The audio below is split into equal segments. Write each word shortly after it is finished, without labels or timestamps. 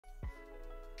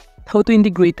How to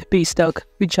integrate Paystack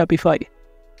with Shopify.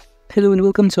 Hello and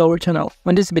welcome to our channel.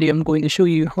 On this video, I'm going to show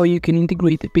you how you can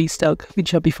integrate Paystack with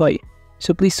Shopify.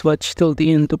 So please watch till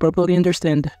the end to properly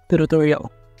understand the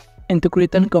tutorial. And to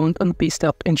create an account on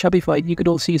Paystack and Shopify, you could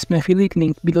also use my affiliate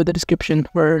link below the description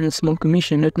where I earn a small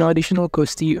commission at no additional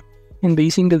cost to you. And by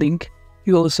using the link,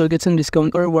 you also get some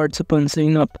discount or rewards upon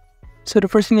signing up. So the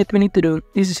first thing that we need to do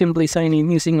is to simply sign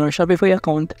in using our Shopify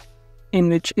account, in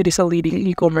which it is a leading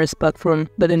e-commerce platform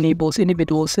that enables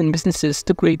individuals and businesses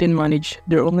to create and manage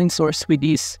their online stores with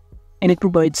ease. And it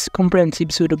provides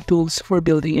comprehensive suite of tools for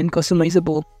building and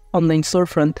customizable online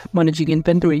storefront, managing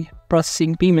inventory,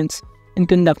 processing payments, and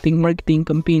conducting marketing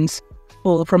campaigns,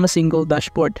 all from a single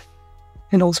dashboard.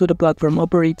 And also the platform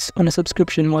operates on a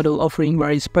subscription model offering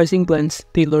various pricing plans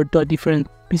tailored to different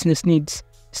business needs,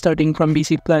 starting from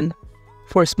basic plan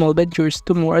for small ventures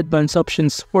to more advanced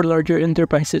options for larger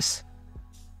enterprises.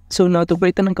 So now to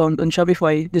create an account on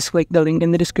Shopify, just click the link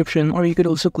in the description, or you could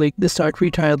also click the Start Free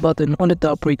Trial button on the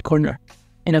top right corner.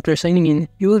 And after signing in,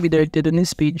 you will be directed on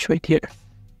this page right here.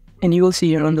 And you will see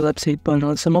here on the left side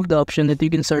panel some of the options that you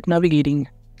can start navigating.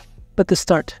 But to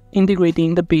start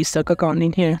integrating the Paystack account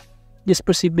in here, just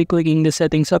proceed by clicking the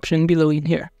settings option below in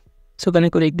here. So gonna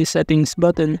click the settings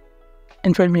button,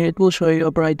 and from here it will show you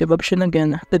a variety of options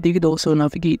again that you could also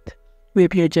navigate. We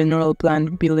have here general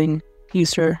plan, billing,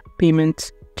 user,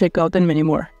 payments, checkout, and many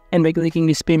more. And by clicking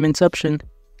this payments option,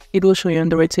 it will show you on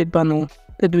the right side panel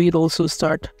that we will also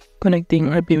start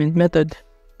connecting our payment method,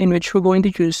 in which we're going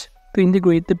to choose to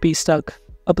integrate the Paystack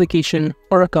application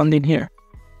or account in here.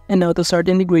 And now to start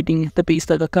integrating the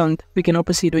Paystack account, we can now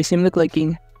proceed by simply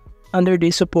clicking under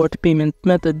the support payment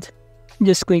method.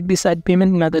 Just click this add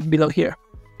payment method below here,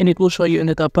 and it will show you in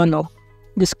the top panel.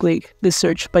 Just click the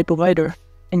search by provider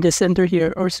and just enter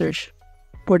here or search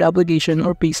for the application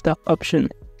or Paystack option.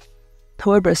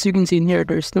 However, as you can see in here,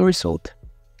 there's no result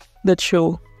that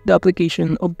show the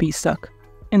application of Paystack,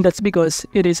 and that's because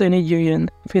it is a Nigerian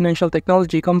financial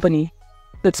technology company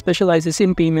that specializes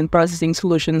in payment processing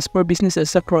solutions for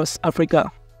businesses across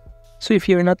Africa. So if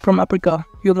you're not from Africa,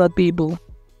 you'll not be able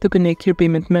to connect your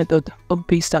payment method of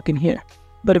Paystack in here.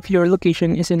 But if your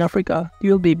location is in Africa,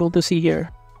 you'll be able to see here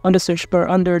on the search bar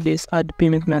under this add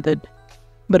payment method.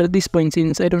 But at this point,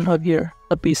 since I don't have here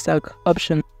a Paystack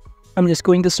option, I'm just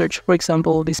going to search, for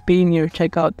example, this Payoneer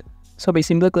checkout. So by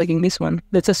simply clicking this one,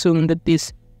 let's assume that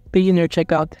this Payoneer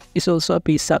checkout is also a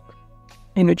Paystack,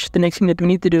 in which the next thing that we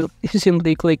need to do is to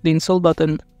simply click the install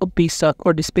button of Paystack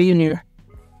or this Payoneer.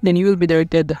 Then you will be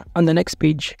directed on the next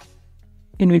page,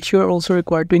 in which you are also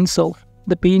required to install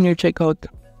the Payoneer checkout,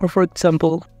 or for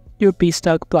example, your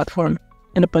Paystack platform.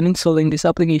 And upon installing this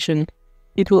application,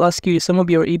 it will ask you some of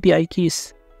your API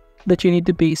keys that you need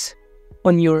to paste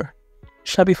on your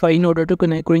Shopify in order to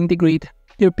connect or integrate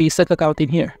your Paystack account in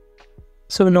here.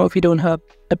 So now if you don't have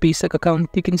a Paystack account,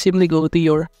 you can simply go to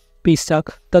your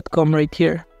paystack.com right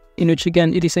here, in which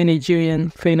again it is a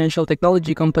Nigerian financial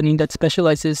technology company that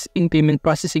specializes in payment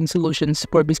processing solutions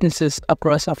for businesses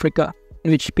across Africa,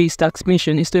 in which Paystack's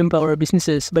mission is to empower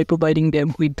businesses by providing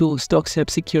them with tools to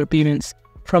accept secure payments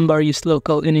from various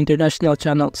local and international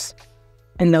channels.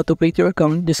 And now to create your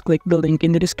account, just click the link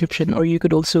in the description, or you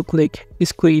could also click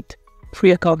this create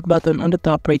free account button on the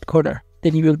top right corner.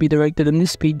 Then you will be directed on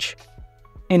this page,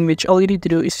 in which all you need to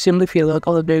do is simply fill out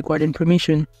all of the required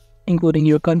information, including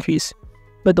your countries,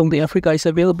 but only Africa is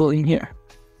available in here,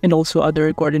 and also other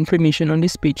required information on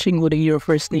this page, including your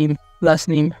first name, last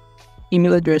name,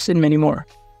 email address, and many more.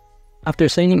 After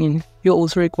signing in, you're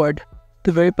also required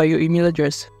to verify your email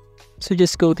address. So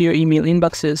just go to your email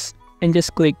inboxes and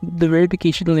just click the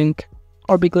verification link,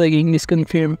 or by clicking this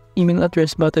confirm email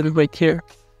address button right here.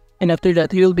 And after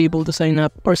that, you'll be able to sign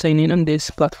up or sign in on this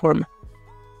platform.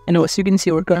 And as you can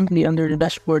see, we're currently under the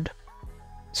dashboard.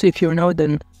 So if you're now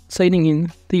done signing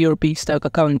in to your Paystack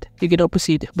account, you can now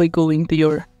proceed by going to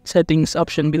your settings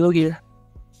option below here.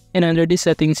 And under these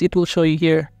settings, it will show you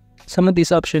here some of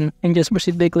these options, and just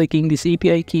proceed by clicking these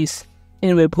API keys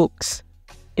in webhooks,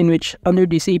 in which under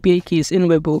these API keys in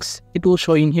webhooks, it will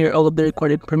show in here all of the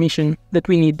required information that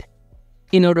we need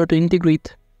in order to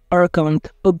integrate our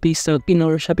account of Paystack in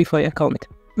our Shopify account.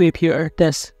 We have here our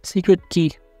test, secret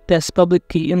key, test public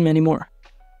key, and many more.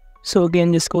 So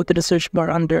again, just go to the search bar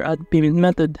under add payment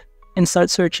method and start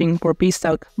searching for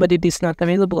Paystack, but it is not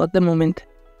available at the moment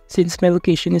since my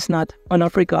location is not on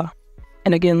Africa.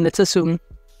 And again, let's assume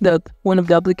that one of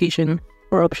the application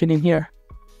or option in here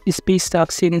is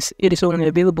Paystack, since it is only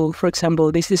available, for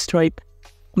example, this is Stripe.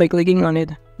 By clicking on it,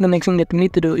 the next thing that we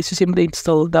need to do is to simply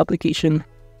install the application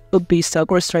of Paystack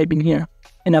or Stripe in here.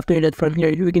 And after that, from here,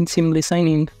 we can simply sign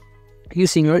in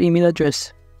using our email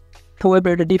address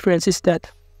However, the difference is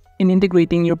that in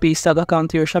integrating your Paystack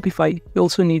account to your Shopify, you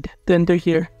also need to enter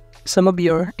here some of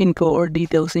your info or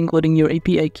details, including your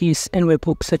API keys and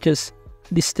webhooks such as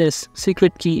this test,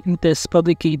 secret key, and test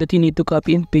public key that you need to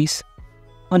copy and paste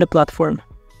on the platform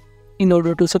in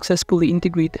order to successfully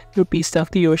integrate your Paystack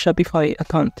to your Shopify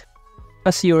account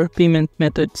as your payment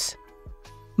methods.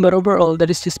 But overall, that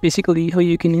is just basically how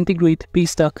you can integrate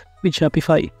Paystack with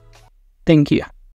Shopify. Thank you.